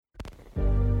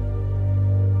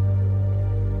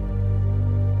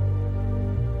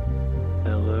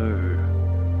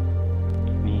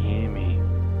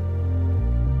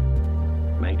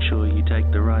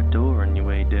right door on your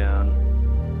way down.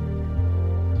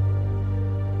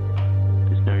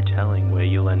 There's no telling where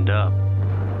you'll end up.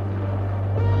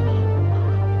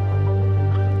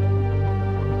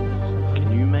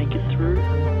 Can you make it through?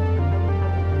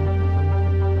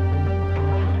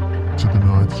 To the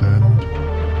night's end.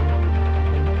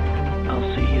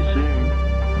 I'll see you soon.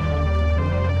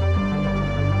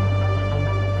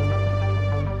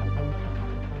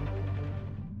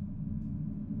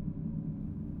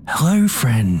 Hello,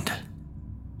 friend.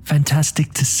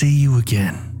 Fantastic to see you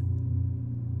again.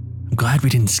 I'm glad we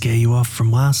didn't scare you off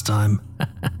from last time.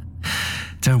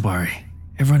 Don't worry,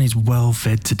 everyone is well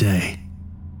fed today.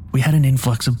 We had an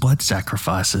influx of blood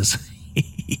sacrifices.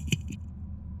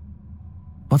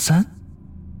 What's that?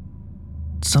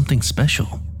 Something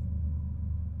special?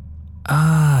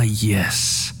 Ah,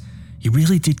 yes. You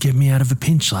really did get me out of a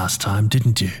pinch last time,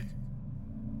 didn't you?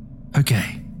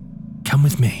 Okay, come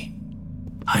with me.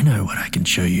 I know what I can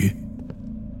show you.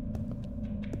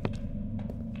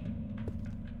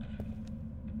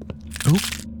 Oh,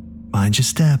 mind your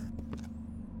step.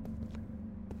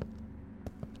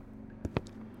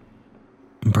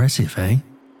 Impressive, eh?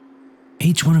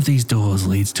 Each one of these doors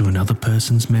leads to another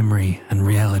person's memory and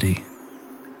reality.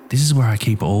 This is where I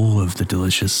keep all of the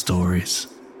delicious stories.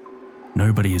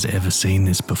 Nobody has ever seen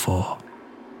this before.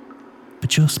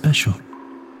 But you're special.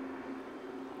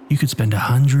 You could spend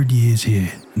 100 years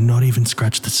here and not even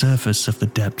scratch the surface of the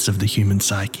depths of the human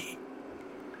psyche.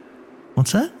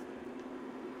 What's that?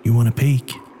 You want a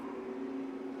peek?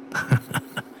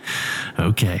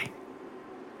 Okay,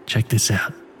 check this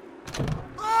out.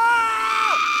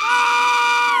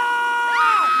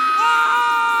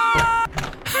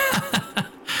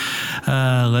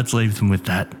 Let's leave them with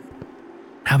that.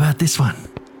 How about this one?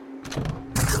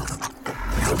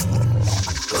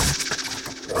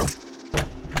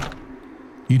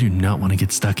 You do not want to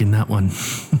get stuck in that one.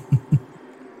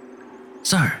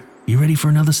 So, you ready for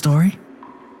another story?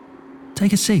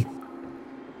 Take a seat.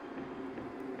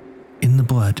 In the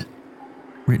Blood,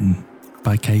 written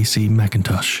by K.C.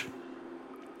 McIntosh.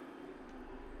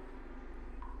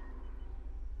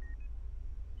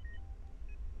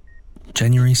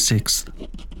 January 6th.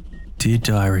 Dear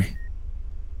Diary,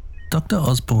 Dr.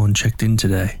 Osborne checked in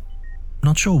today.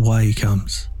 Not sure why he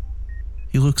comes.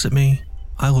 He looks at me,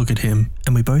 I look at him,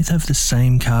 and we both have the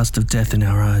same cast of death in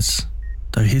our eyes,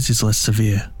 though his is less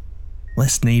severe,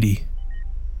 less needy.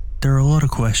 There are a lot of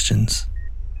questions.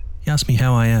 He asks me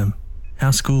how I am,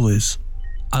 how school is.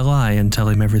 I lie and tell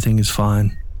him everything is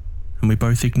fine, and we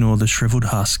both ignore the shriveled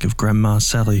husk of Grandma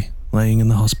Sally laying in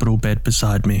the hospital bed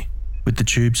beside me, with the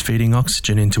tubes feeding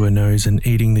oxygen into her nose and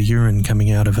eating the urine coming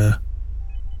out of her.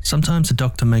 Sometimes the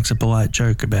doctor makes a polite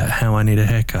joke about how I need a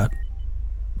haircut.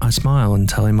 I smile and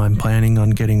tell him I'm planning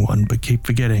on getting one but keep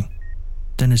forgetting.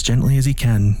 Then as gently as he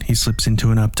can, he slips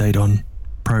into an update on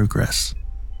progress.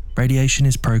 Radiation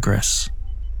is progress.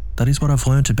 That is what I've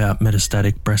learnt about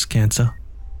metastatic breast cancer.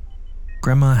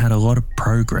 Grandma had a lot of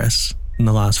progress in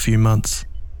the last few months.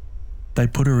 They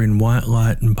put her in white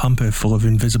light and pump her full of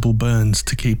invisible burns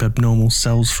to keep abnormal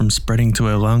cells from spreading to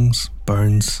her lungs,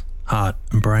 bones, heart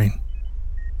and brain.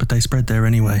 But they spread there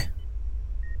anyway.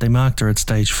 They marked her at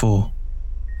stage 4.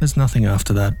 There's nothing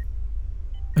after that.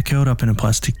 I curled up in a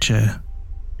plastic chair,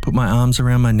 put my arms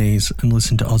around my knees and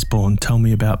listened to Osborne tell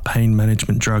me about pain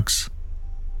management drugs.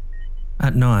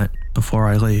 At night, before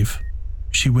I leave,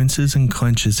 she winces and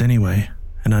clenches anyway,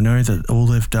 and I know that all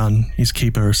they've done is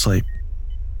keep her asleep.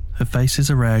 Her face is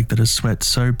a rag that has sweat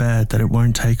so bad that it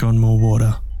won't take on more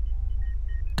water.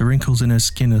 The wrinkles in her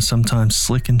skin are sometimes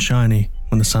slick and shiny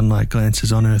when the sunlight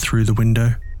glances on her through the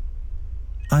window.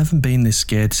 I haven't been this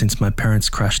scared since my parents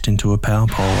crashed into a power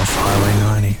pole off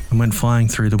Highway 90 and went flying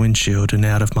through the windshield and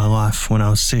out of my life when I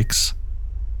was 6.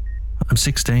 I'm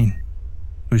 16.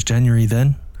 It was January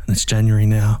then, and it's January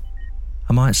now.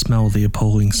 I might smell the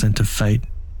appalling scent of fate,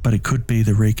 but it could be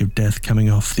the reek of death coming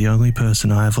off the only person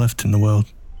I have left in the world.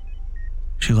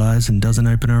 She lies and doesn't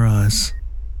open her eyes.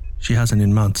 She hasn't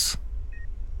in months.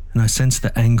 And I sense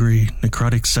the angry,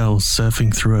 necrotic cells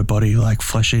surfing through her body like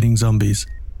flesh-eating zombies,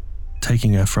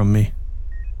 taking her from me.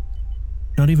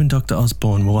 Not even Dr.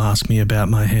 Osborne will ask me about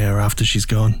my hair after she's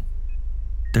gone.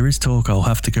 There is talk I'll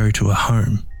have to go to a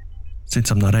home, since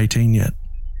I'm not 18 yet.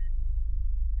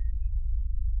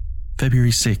 February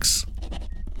 6th.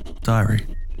 Diary.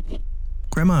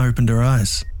 Grandma opened her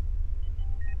eyes.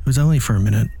 It was only for a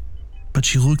minute, but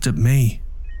she looked at me.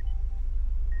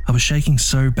 I was shaking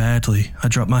so badly, I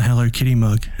dropped my Hello Kitty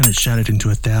mug and it shattered into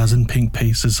 1,000 pink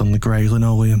pieces on the grey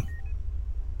linoleum.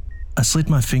 I slid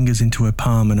my fingers into her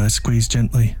palm and I squeezed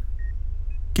gently.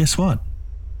 Guess what?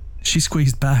 She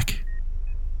squeezed back.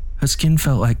 Her skin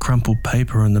felt like crumpled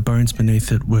paper and the bones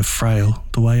beneath it were frail,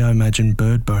 the way I imagine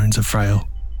bird bones are frail.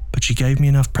 But she gave me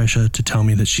enough pressure to tell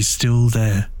me that she's still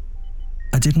there.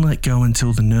 I didn't let go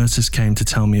until the nurses came to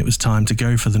tell me it was time to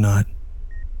go for the night.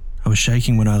 I was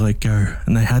shaking when I let go,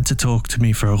 and they had to talk to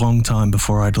me for a long time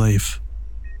before I'd leave.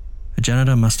 A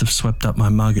janitor must have swept up my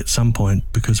mug at some point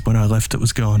because when I left it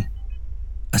was gone.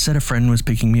 I said a friend was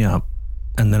picking me up,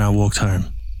 and then I walked home.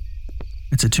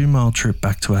 It's a 2-mile trip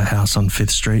back to our house on 5th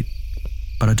Street,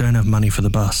 but I don't have money for the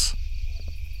bus.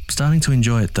 I'm starting to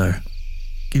enjoy it though.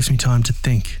 Gives me time to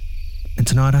think. And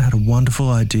tonight I had a wonderful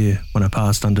idea when I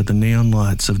passed under the neon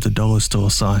lights of the dollar store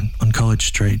sign on College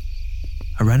Street.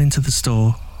 I ran into the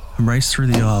store and raced through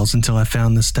the aisles until I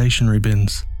found the stationery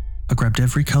bins. I grabbed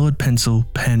every coloured pencil,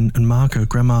 pen and marker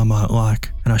Grandma might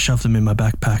like, and I shoved them in my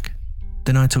backpack.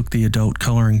 Then I took the adult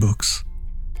colouring books.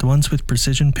 The ones with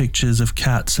precision pictures of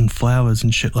cats and flowers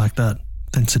and shit like that.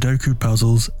 Then Sudoku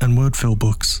puzzles and word fill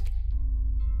books.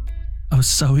 I was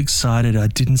so excited I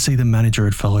didn't see the manager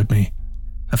had followed me.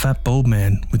 A fat bald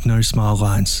man with no smile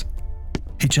lines.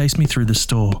 He chased me through the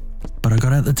store, but I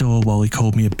got out the door while he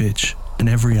called me a bitch and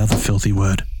every other filthy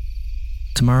word.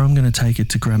 Tomorrow I'm going to take it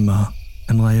to Grandma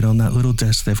and lay it on that little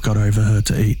desk they've got over her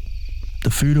to eat.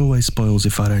 The food always spoils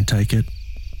if I don't take it.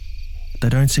 They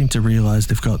don't seem to realise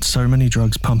they've got so many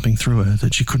drugs pumping through her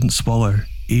that she couldn't swallow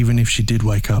even if she did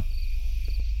wake up.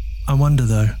 I wonder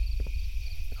though.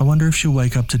 I wonder if she'll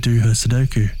wake up to do her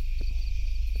Sudoku.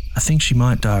 I think she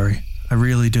might, Diary. I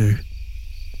really do.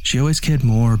 She always cared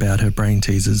more about her brain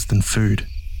teasers than food.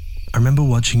 I remember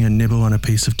watching her nibble on a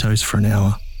piece of toast for an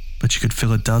hour, but she could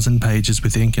fill a dozen pages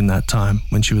with ink in that time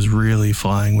when she was really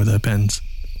flying with her pens.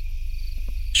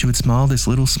 She would smile this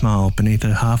little smile beneath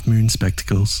her half-moon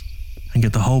spectacles and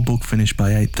get the whole book finished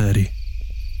by 8:30.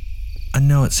 I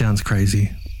know it sounds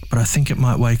crazy, but I think it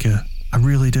might wake her. I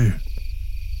really do.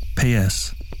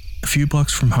 P.S. A few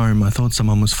blocks from home I thought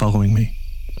someone was following me.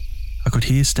 I could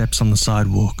hear steps on the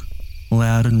sidewalk,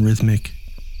 loud and rhythmic,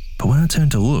 but when I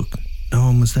turned to look, no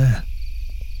one was there.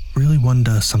 I really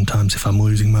wonder sometimes if I'm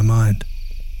losing my mind.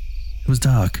 It was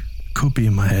dark, could be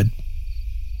in my head.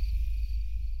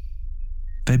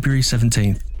 February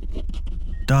 17th.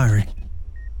 Diary.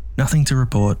 Nothing to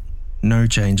report, no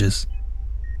changes.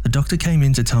 The doctor came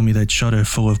in to tell me they'd shot her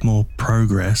full of more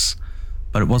progress,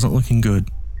 but it wasn't looking good.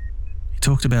 He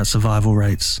talked about survival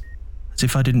rates, as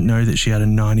if I didn't know that she had a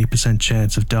 90%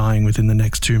 chance of dying within the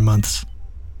next 2 months.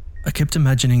 I kept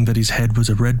imagining that his head was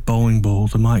a red bowling ball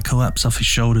that might collapse off his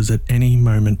shoulders at any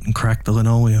moment and crack the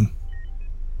linoleum.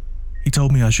 He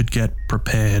told me I should get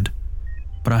prepared,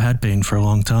 but I had been for a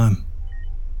long time.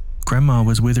 Grandma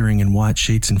was withering in white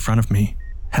sheets in front of me.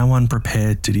 How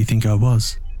unprepared did he think I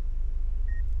was?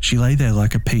 She lay there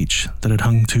like a peach that had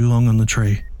hung too long on the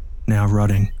tree, now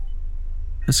rotting.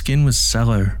 Her skin was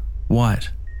sallow, white.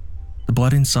 The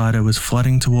blood inside her was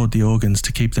flooding toward the organs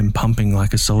to keep them pumping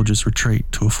like a soldier's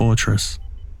retreat to a fortress,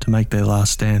 to make their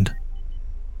last stand.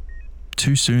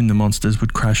 Too soon the monsters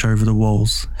would crash over the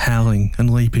walls, howling and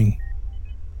leaping.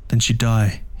 Then she'd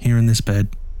die, here in this bed,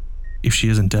 if she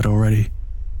isn't dead already.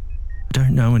 I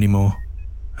don't know anymore.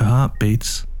 Her heart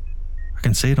beats. I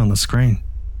can see it on the screen.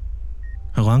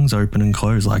 Her lungs open and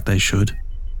close like they should.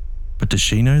 But does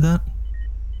she know that?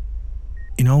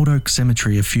 In Old Oak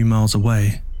Cemetery a few miles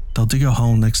away, they'll dig a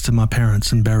hole next to my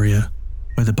parents and bury her,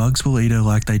 where the bugs will eat her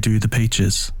like they do the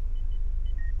peaches.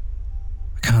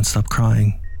 I can't stop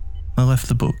crying. I left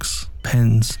the books,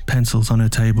 pens, pencils on her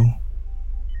table,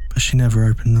 but she never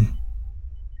opened them.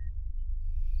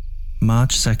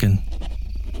 March 2nd.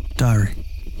 Diary.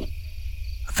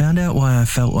 I found out why I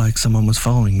felt like someone was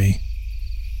following me.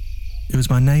 It was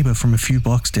my neighbour from a few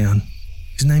blocks down.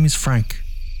 His name is Frank.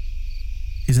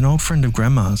 He's an old friend of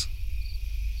Grandma's.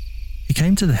 He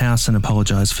came to the house and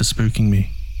apologised for spooking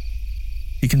me.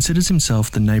 He considers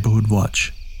himself the neighbourhood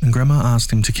watch, and Grandma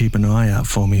asked him to keep an eye out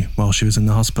for me while she was in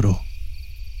the hospital.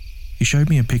 He showed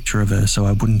me a picture of her so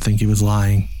I wouldn't think he was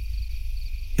lying.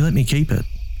 He let me keep it.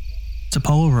 It's a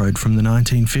Polaroid from the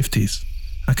 1950s.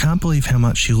 I can't believe how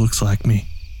much she looks like me.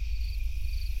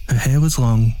 Her hair was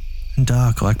long and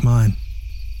dark like mine.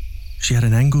 She had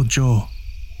an angled jaw,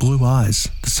 blue eyes,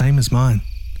 the same as mine.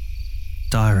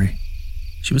 Diary.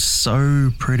 She was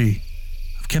so pretty.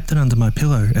 I've kept it under my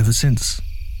pillow ever since.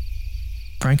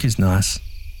 Frank is nice,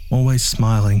 always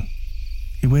smiling.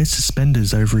 He wears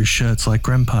suspenders over his shirts like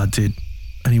Grandpa did,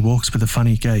 and he walks with a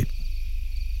funny gait.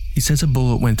 He says a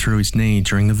bullet went through his knee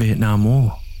during the Vietnam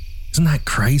War. Isn't that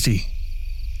crazy?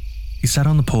 He sat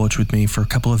on the porch with me for a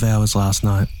couple of hours last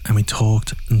night, and we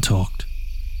talked and talked.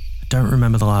 I don't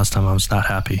remember the last time I was that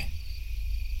happy.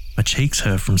 My cheeks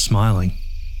hurt from smiling.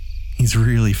 He's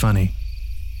really funny.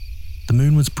 The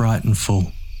moon was bright and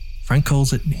full. Frank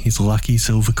calls it his lucky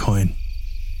silver coin.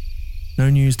 No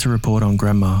news to report on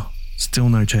Grandma. Still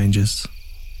no changes.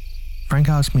 Frank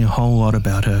asked me a whole lot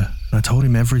about her, and I told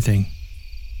him everything.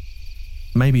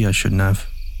 Maybe I shouldn't have,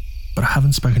 but I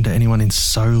haven't spoken to anyone in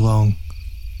so long.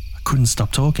 I couldn't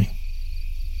stop talking.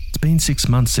 It's been 6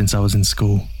 months since I was in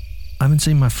school. I haven't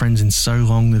seen my friends in so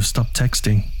long they've stopped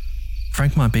texting.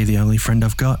 Frank might be the only friend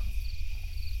I've got.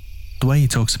 The way he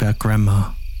talks about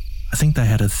Grandma, I think they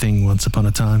had a thing once upon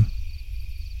a time.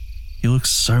 He looks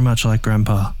so much like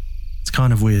Grandpa. It's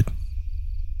kind of weird.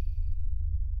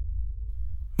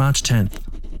 March 10th.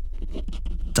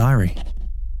 Diary.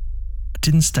 I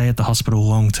didn't stay at the hospital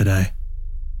long today.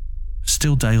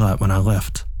 Still daylight when I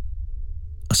left.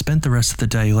 I spent the rest of the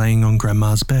day laying on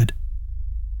Grandma's bed,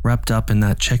 wrapped up in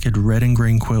that checkered red and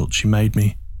green quilt she made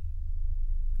me.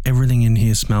 Everything in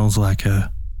here smells like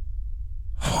her.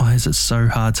 Why is it so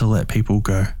hard to let people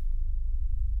go?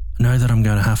 I know that I'm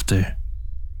going to have to.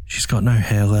 She's got no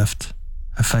hair left.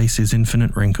 Her face is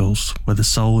infinite wrinkles where the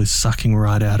soul is sucking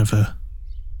right out of her.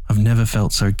 I've never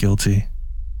felt so guilty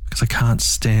because I can't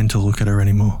stand to look at her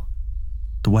anymore.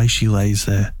 The way she lays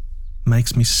there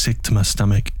makes me sick to my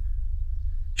stomach.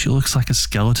 She looks like a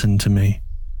skeleton to me,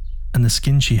 and the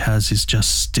skin she has is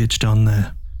just stitched on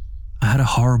there. I had a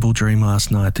horrible dream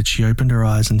last night that she opened her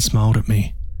eyes and smiled at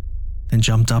me, then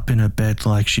jumped up in her bed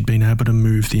like she'd been able to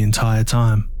move the entire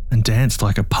time and danced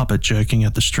like a puppet jerking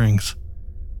at the strings.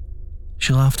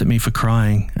 She laughed at me for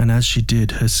crying, and as she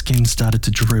did, her skin started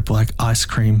to drip like ice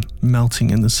cream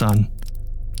melting in the sun.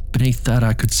 Beneath that,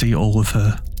 I could see all of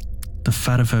her. The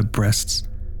fat of her breasts,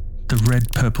 the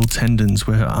red-purple tendons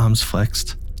where her arms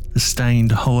flexed, the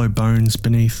stained, hollow bones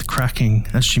beneath cracking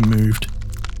as she moved,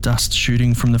 dust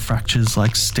shooting from the fractures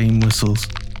like steam whistles.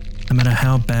 No matter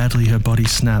how badly her body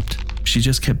snapped, she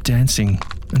just kept dancing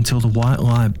until the white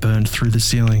light burned through the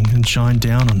ceiling and shined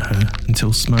down on her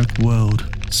until smoke whirled,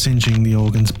 singeing the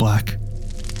organs black,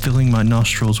 filling my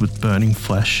nostrils with burning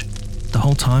flesh. The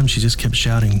whole time she just kept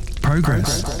shouting,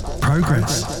 "Progress!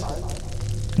 Progress!"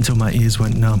 until my ears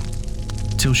went numb,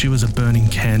 till she was a burning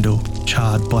candle,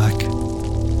 charred black.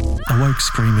 I woke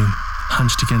screaming,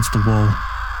 hunched against the wall.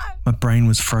 My brain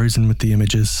was frozen with the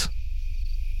images.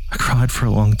 I cried for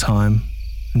a long time,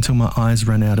 until my eyes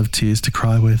ran out of tears to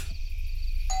cry with.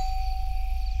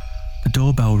 The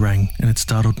doorbell rang and it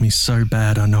startled me so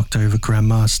bad I knocked over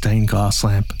Grandma's stained glass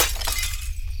lamp.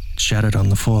 It shattered on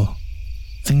the floor.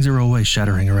 Things are always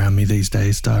shattering around me these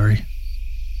days, Diary.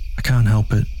 I can't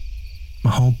help it.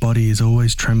 My whole body is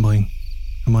always trembling,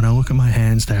 and when I look at my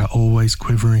hands they are always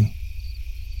quivering.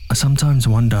 I sometimes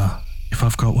wonder if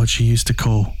I've got what she used to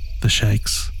call the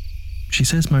shakes. She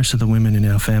says most of the women in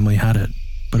our family had it,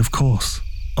 but of course,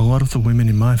 a lot of the women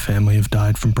in my family have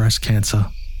died from breast cancer.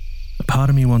 A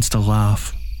part of me wants to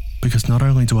laugh, because not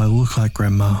only do I look like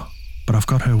Grandma, but I've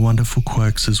got her wonderful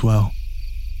quirks as well.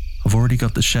 I've already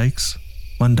got the shakes.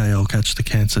 One day I'll catch the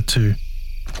cancer too.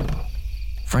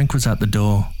 Frank was at the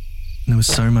door, and there was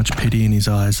so much pity in his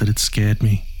eyes that it scared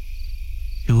me.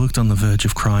 He looked on the verge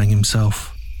of crying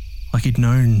himself, like he'd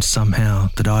known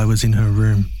somehow that I was in her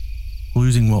room,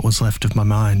 losing what was left of my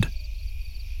mind.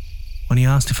 When he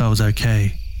asked if I was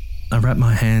okay, I wrapped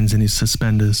my hands in his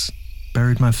suspenders,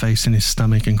 buried my face in his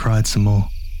stomach and cried some more.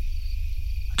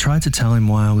 I tried to tell him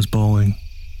why I was bawling,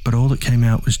 but all that came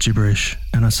out was gibberish,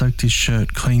 and I soaked his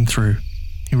shirt clean through.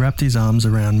 He wrapped his arms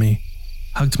around me,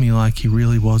 hugged me like he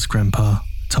really was Grandpa,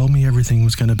 told me everything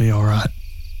was going to be alright.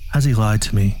 As he lied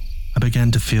to me, I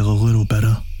began to feel a little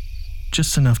better,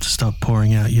 just enough to stop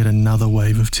pouring out yet another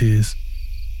wave of tears.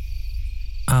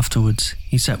 Afterwards,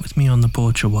 he sat with me on the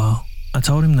porch a while. I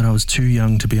told him that I was too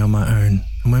young to be on my own,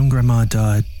 and when Grandma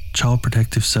died, Child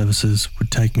Protective Services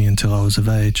would take me until I was of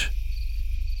age.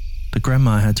 The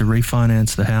Grandma had to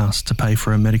refinance the house to pay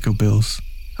for her medical bills,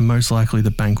 and most likely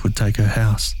the bank would take her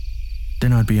house.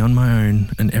 Then I'd be on my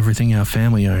own, and everything our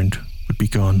family owned would be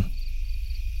gone.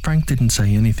 Frank didn't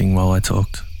say anything while I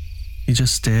talked. He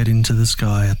just stared into the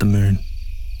sky at the moon.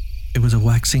 It was a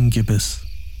waxing gibbous.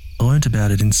 I learnt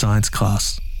about it in science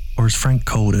class, or as Frank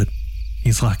called it,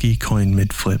 his lucky coin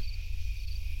mid-flip.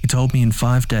 He told me in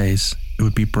 5 days it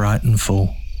would be bright and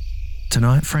full.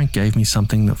 Tonight Frank gave me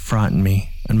something that frightened me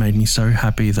and made me so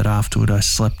happy that afterward I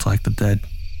slept like the dead.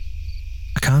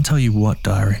 I can't tell you what,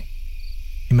 Diary.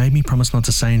 He made me promise not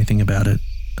to say anything about it,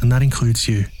 and that includes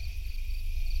you.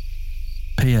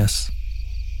 P.S.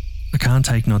 I can't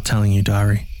take not telling you,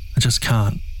 Diary. I just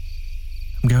can't.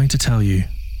 I'm going to tell you,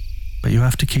 but you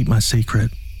have to keep my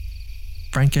secret.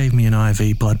 Frank gave me an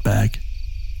IV blood bag.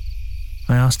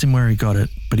 I asked him where he got it,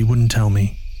 but he wouldn't tell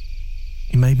me.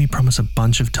 He made me promise a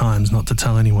bunch of times not to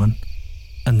tell anyone,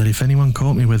 and that if anyone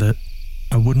caught me with it,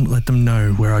 I wouldn't let them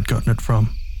know where I'd gotten it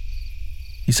from.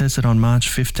 He says that on March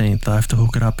 15th I have to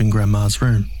hook it up in Grandma's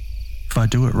room. If I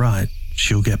do it right,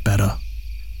 she'll get better.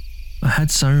 I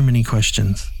had so many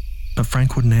questions, but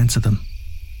Frank wouldn't answer them.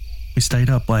 We stayed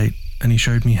up late and he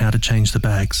showed me how to change the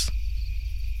bags.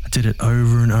 I did it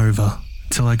over and over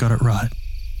until I got it right.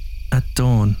 At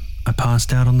dawn, I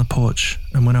passed out on the porch,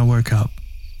 and when I woke up,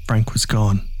 Frank was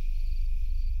gone.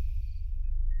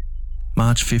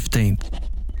 March 15th.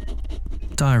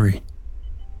 Diary.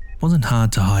 Wasn't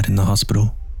hard to hide in the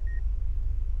hospital.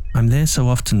 I'm there so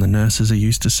often the nurses are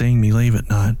used to seeing me leave at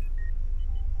night.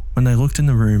 When they looked in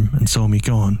the room and saw me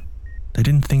gone, they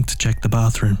didn't think to check the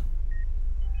bathroom.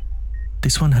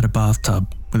 This one had a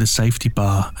bathtub with a safety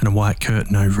bar and a white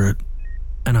curtain over it,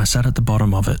 and I sat at the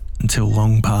bottom of it until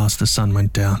long past the sun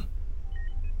went down.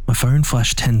 My phone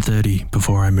flashed 10:30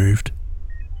 before I moved.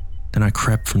 Then I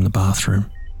crept from the bathroom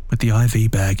with the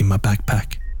IV bag in my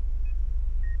backpack.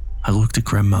 I looked at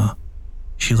Grandma.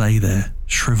 She lay there,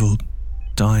 shriveled,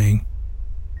 dying.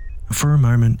 And for a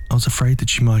moment, I was afraid that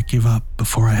she might give up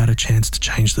before I had a chance to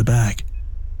change the bag.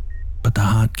 But the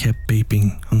heart kept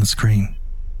beeping on the screen.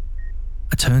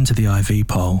 I turned to the IV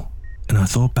pole, and I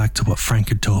thought back to what Frank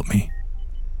had taught me.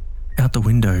 Out the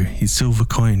window, his silver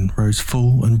coin rose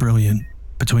full and brilliant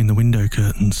between the window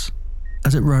curtains.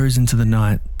 As it rose into the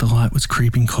night, the light was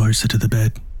creeping closer to the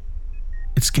bed.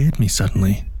 It scared me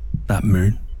suddenly, that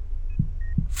moon.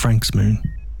 Frank's moon.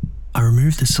 I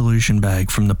removed the solution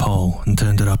bag from the pole and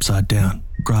turned it upside down,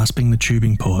 grasping the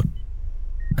tubing port.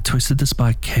 I twisted the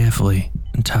spike carefully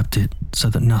and tapped it so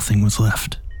that nothing was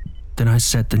left. Then I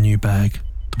set the new bag,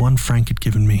 the one Frank had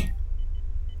given me.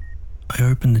 I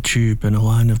opened the tube and a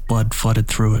line of blood flooded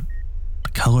through it,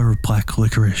 the colour of black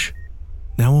licorice.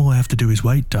 Now all I have to do is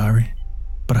wait, Diary,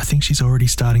 but I think she's already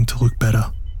starting to look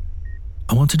better.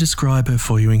 I want to describe her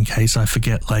for you in case I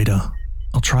forget later.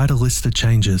 I'll try to list the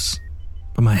changes,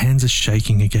 but my hands are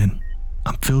shaking again.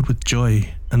 I'm filled with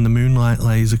joy, and the moonlight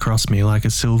lays across me like a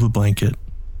silver blanket,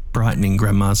 brightening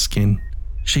Grandma's skin.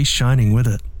 She's shining with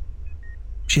it.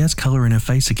 She has colour in her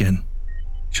face again.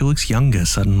 She looks younger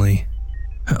suddenly.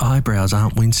 Her eyebrows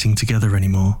aren't wincing together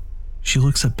anymore. She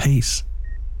looks at peace.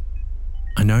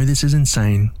 I know this is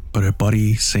insane, but her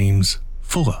body seems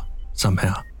fuller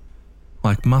somehow.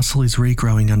 Like muscle is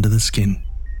regrowing under the skin,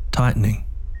 tightening.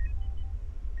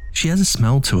 She has a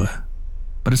smell to her,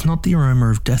 but it's not the aroma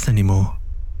of death anymore.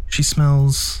 She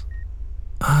smells...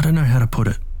 I don't know how to put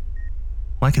it.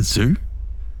 Like a zoo?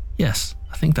 Yes,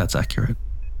 I think that's accurate.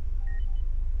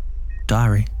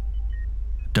 Diary.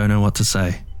 Don't know what to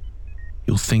say.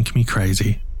 You'll think me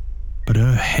crazy, but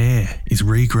her hair is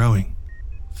regrowing.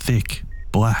 Thick,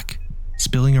 black,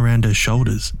 spilling around her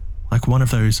shoulders like one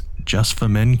of those Just for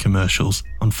Men commercials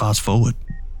on Fast Forward.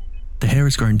 The hair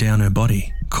has grown down her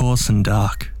body, coarse and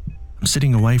dark. I'm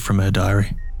sitting away from her,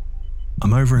 Diary.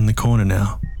 I'm over in the corner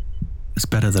now. It's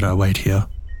better that I wait here.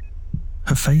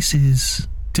 Her face is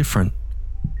different.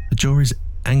 The jaw is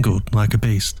angled like a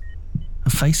beast.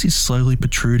 Her face is slowly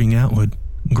protruding outward.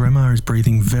 Grandma is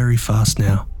breathing very fast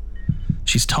now.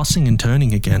 She's tossing and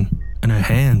turning again, and her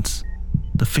hands,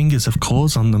 the fingers have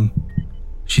claws on them.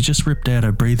 She just ripped out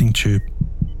her breathing tube,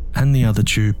 and the other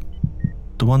tube,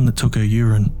 the one that took her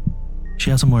urine. She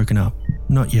hasn't woken up,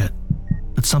 not yet.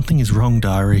 But something is wrong,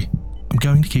 Diary. I'm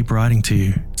going to keep writing to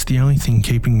you. It's the only thing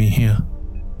keeping me here.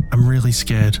 I'm really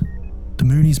scared. The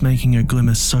moon is making her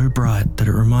glimmer so bright that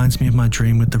it reminds me of my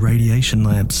dream with the radiation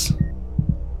lamps.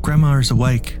 Grandma is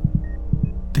awake.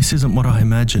 This isn't what I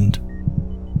imagined.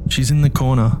 She's in the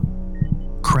corner,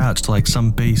 crouched like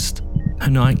some beast. Her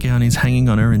nightgown is hanging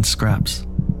on her in scraps.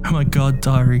 Oh my God,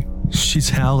 Diary, she's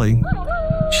howling.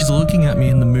 She's looking at me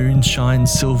and the moon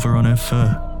shines silver on her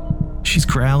fur. She's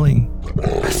growling.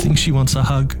 I think she wants a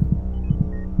hug.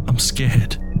 I'm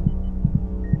scared.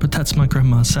 But that's my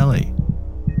Grandma Sally.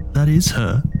 That is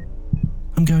her.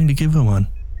 I'm going to give her one.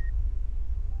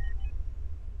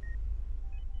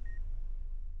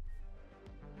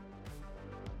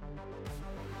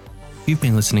 You've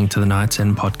been listening to the Night's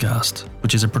End podcast,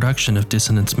 which is a production of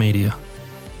Dissonance Media.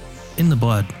 In the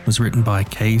Blood was written by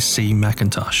K.C.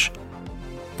 McIntosh.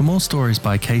 For more stories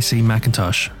by K.C.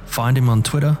 McIntosh, find him on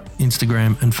Twitter,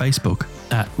 Instagram and Facebook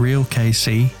at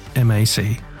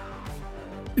RealKCMAC.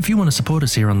 If you want to support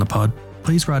us here on the pod,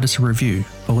 please write us a review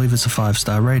or leave us a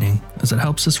 5-star rating, as it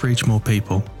helps us reach more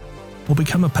people. Or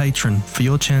become a patron for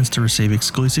your chance to receive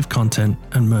exclusive content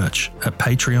and merch at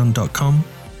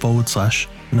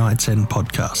patreon.com/Night's End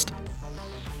Podcast.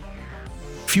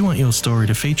 If you want your story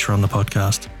to feature on the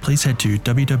podcast, please head to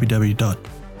www.patreon.com/Night's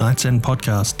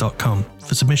nightsendpodcast.com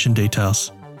for submission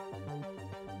details.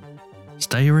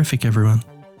 Stay horrific, everyone.